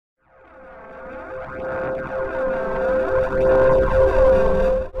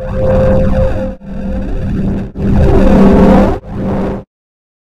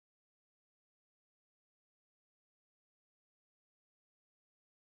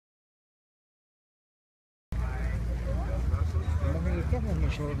ist doch noch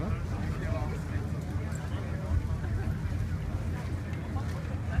eine Show, ne?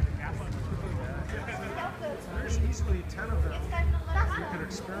 There's easily 10 of them. You can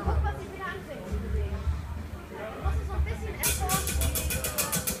experiment.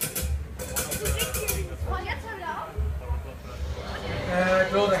 And I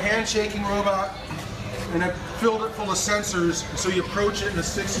built a handshaking robot, and I filled it full of sensors. So you approach it and it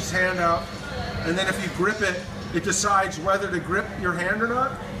sticks its hand out, and then if you grip it, it decides whether to grip your hand or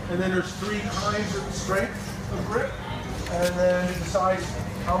not. And then there's 3 kinds of strength of grip, and then it decides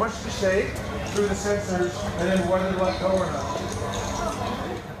how much to shake through the sensors, and then whether to let go or not.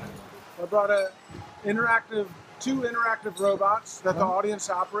 I brought two interactive robots that the audience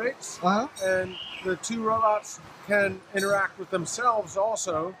operates, and the 2 robots can interact with themselves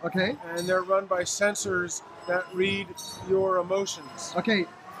also. Okay. And they're run by sensors that read your emotions. Okay,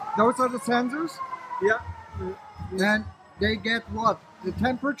 those are the sensors? Yeah. And they get what? The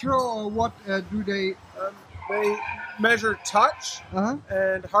temperature, or what do they? They measure touch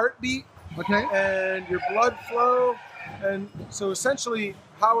and heartbeat, and your blood flow, and so essentially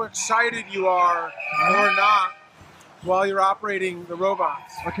how excited you are or not while you're operating the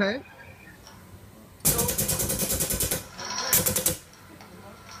robots. Okay.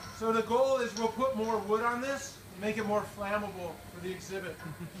 So the goal is we'll put more wood on this, make it more flammable for the exhibit,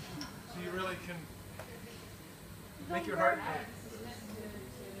 so you really can make your heart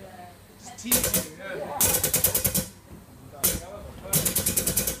just tease you.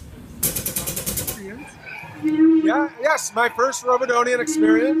 Yeah, yes, my first Robodonien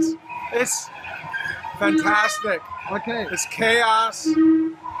experience. It's fantastic. Okay. It's chaos,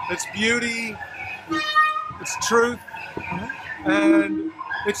 it's beauty, it's truth, and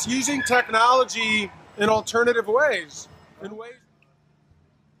it's using technology in alternative ways, in ways.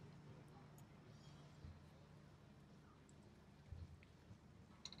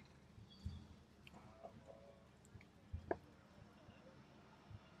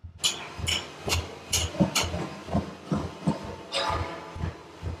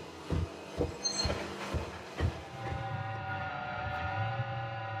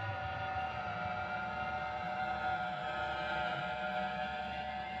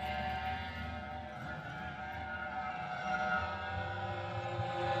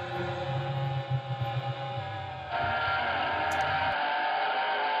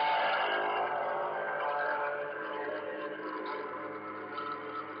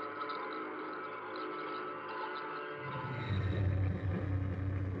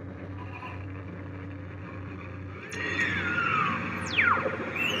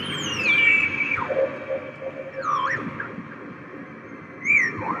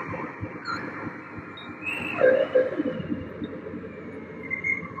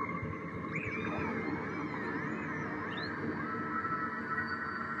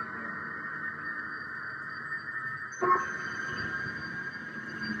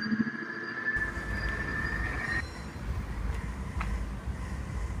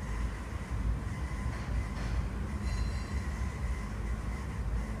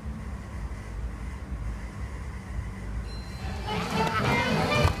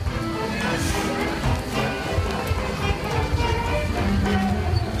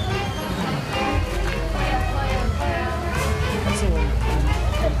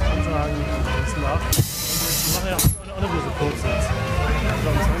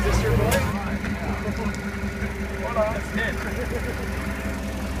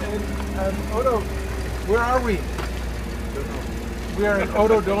 Odo, where are we? We are in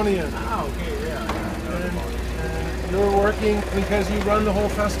Robodonien. Ah, okay, yeah. And you're working because you run the whole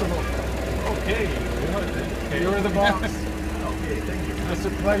festival. Okay. You're the boss. Okay, thank you. It's a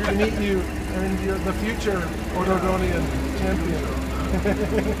pleasure to meet you, and you're the future Robodonien champion.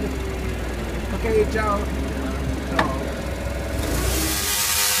 Okay, ciao. Ciao.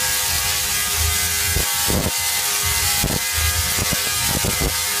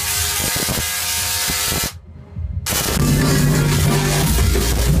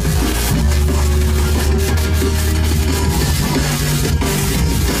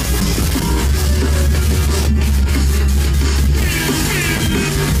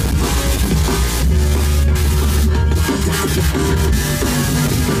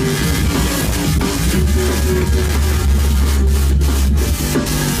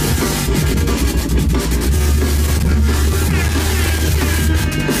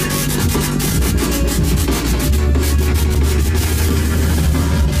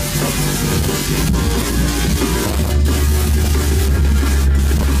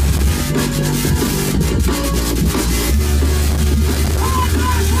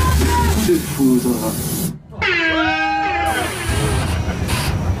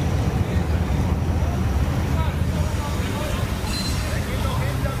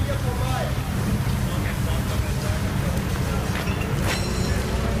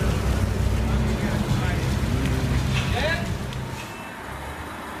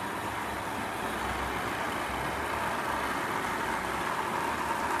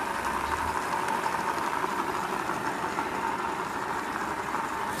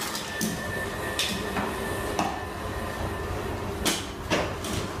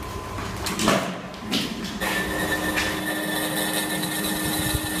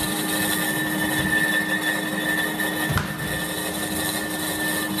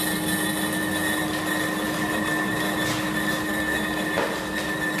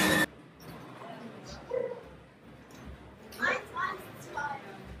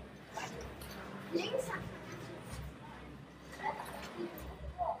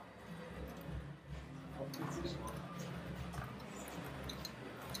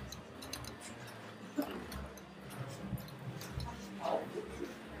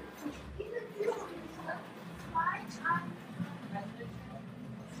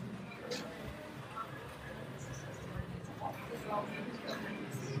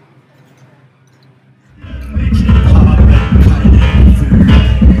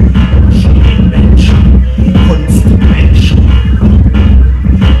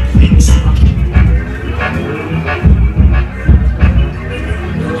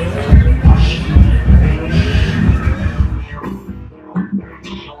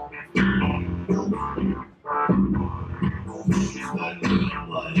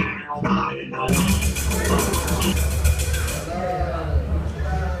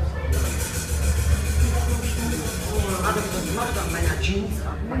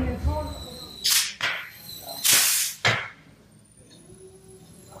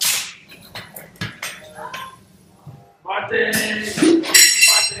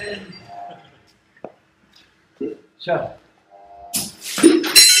 Tja.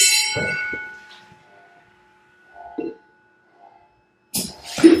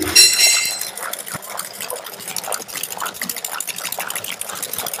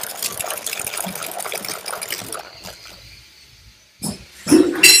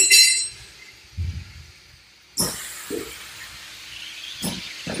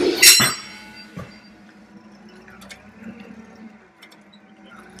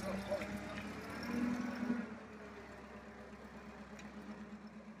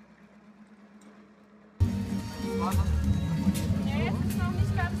 Nee, es ist noch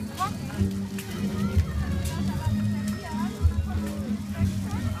nicht ganz trocken.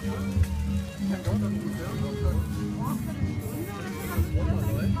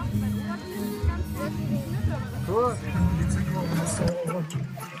 Cool.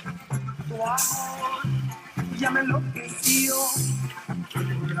 Ya me enloqueció.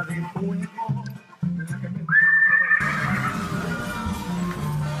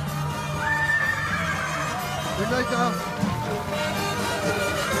 Bin gleich da.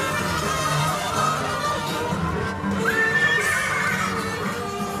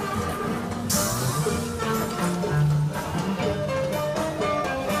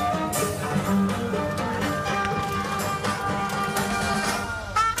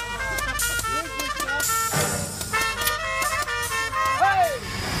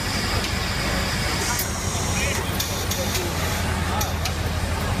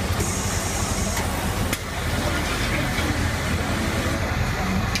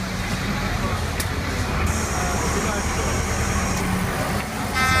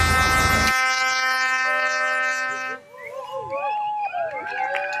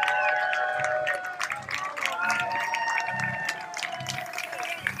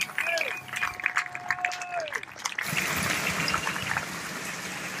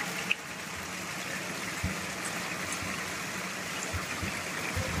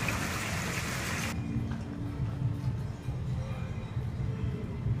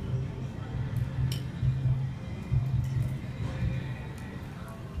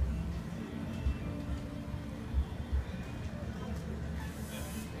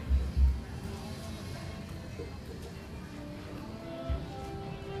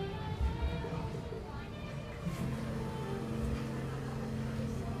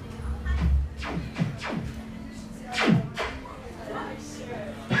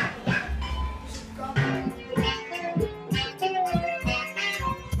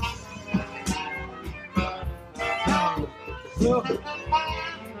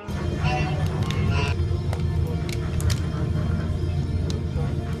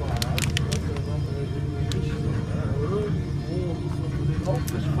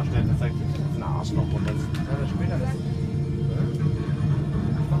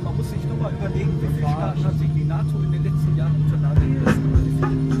 Man muss sich nur mal überlegen, wie viele Staaten hat sich die NATO in den letzten Jahren unternommen.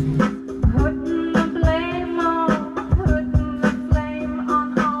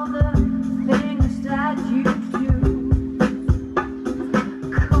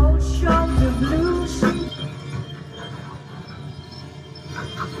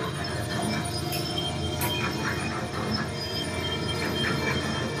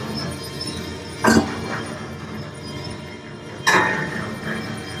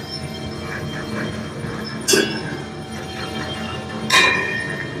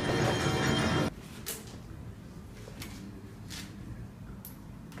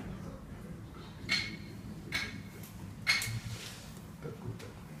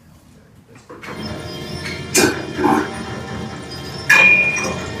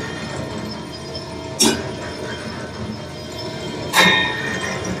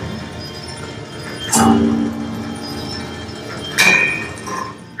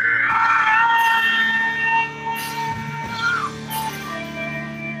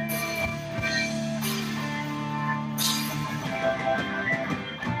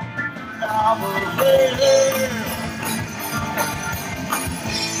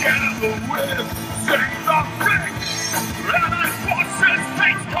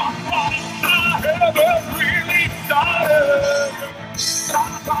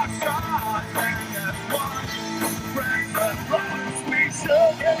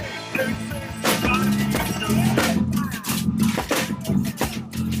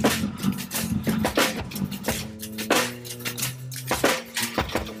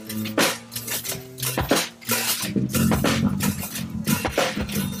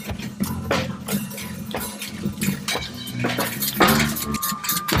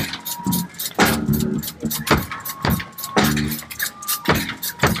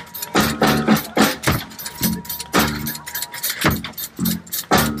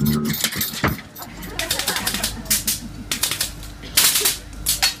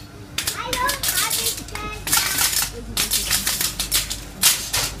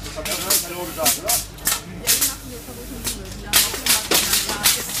 rote Sachen, oder?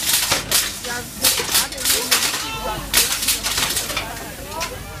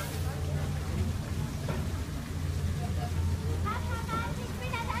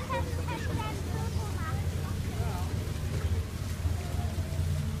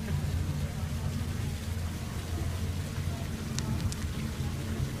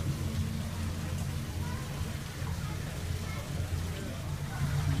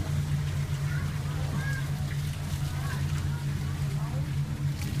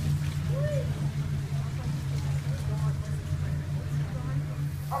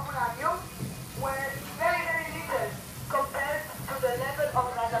 Uranium were very, very little compared to the level of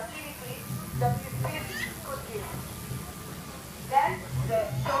radioactivity that this field could give. Then the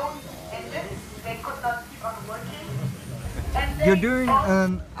stone ended, they could not keep on working. And they You're doing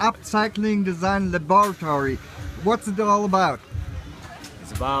an upcycling design laboratory. What's it all about?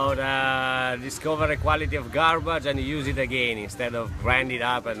 It's about discover the quality of garbage and use it again instead of grind it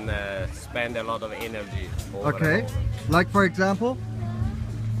up and spend a lot of energy. Over Okay. and over. Like for example?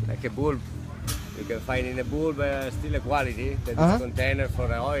 Like a bulb. You can find in a bulb still a quality that is Uh-huh. a container for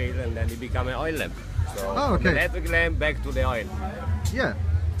the oil and then it become an oil lamp. So Oh, okay. from electric lamp back to the oil. Yeah.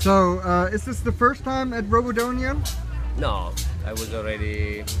 So is this the first time at Robodonien? No, I was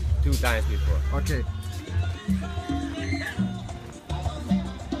already 2 times before. Okay.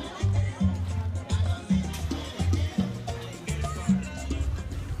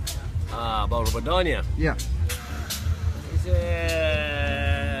 About Robodonia. Yeah.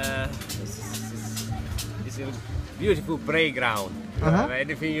 It's a beautiful playground. You Uh-huh. have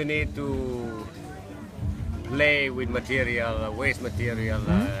everything you need to play with material, waste material,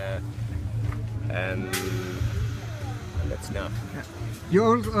 and that's enough. You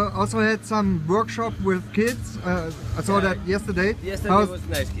also had some workshop with kids. I saw that yesterday. Yesterday was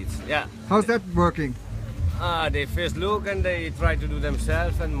nice, kids. Yeah. How's that working? They first look and they try to do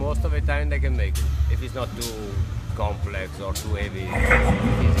themselves, and most of the time they can make it if it's not too complex or too heavy.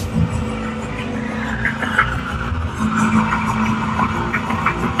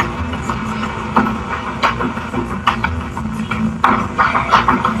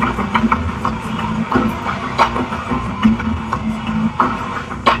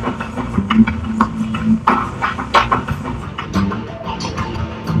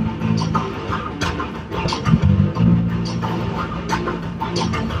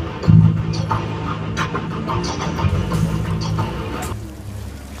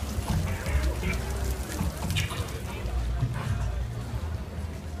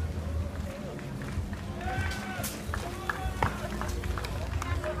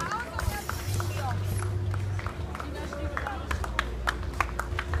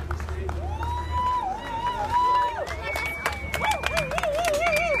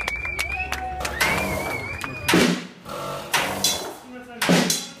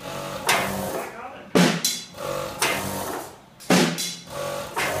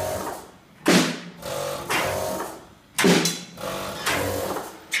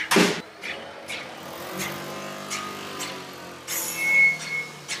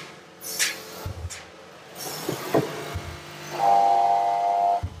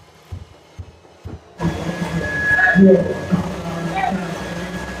 Yeah.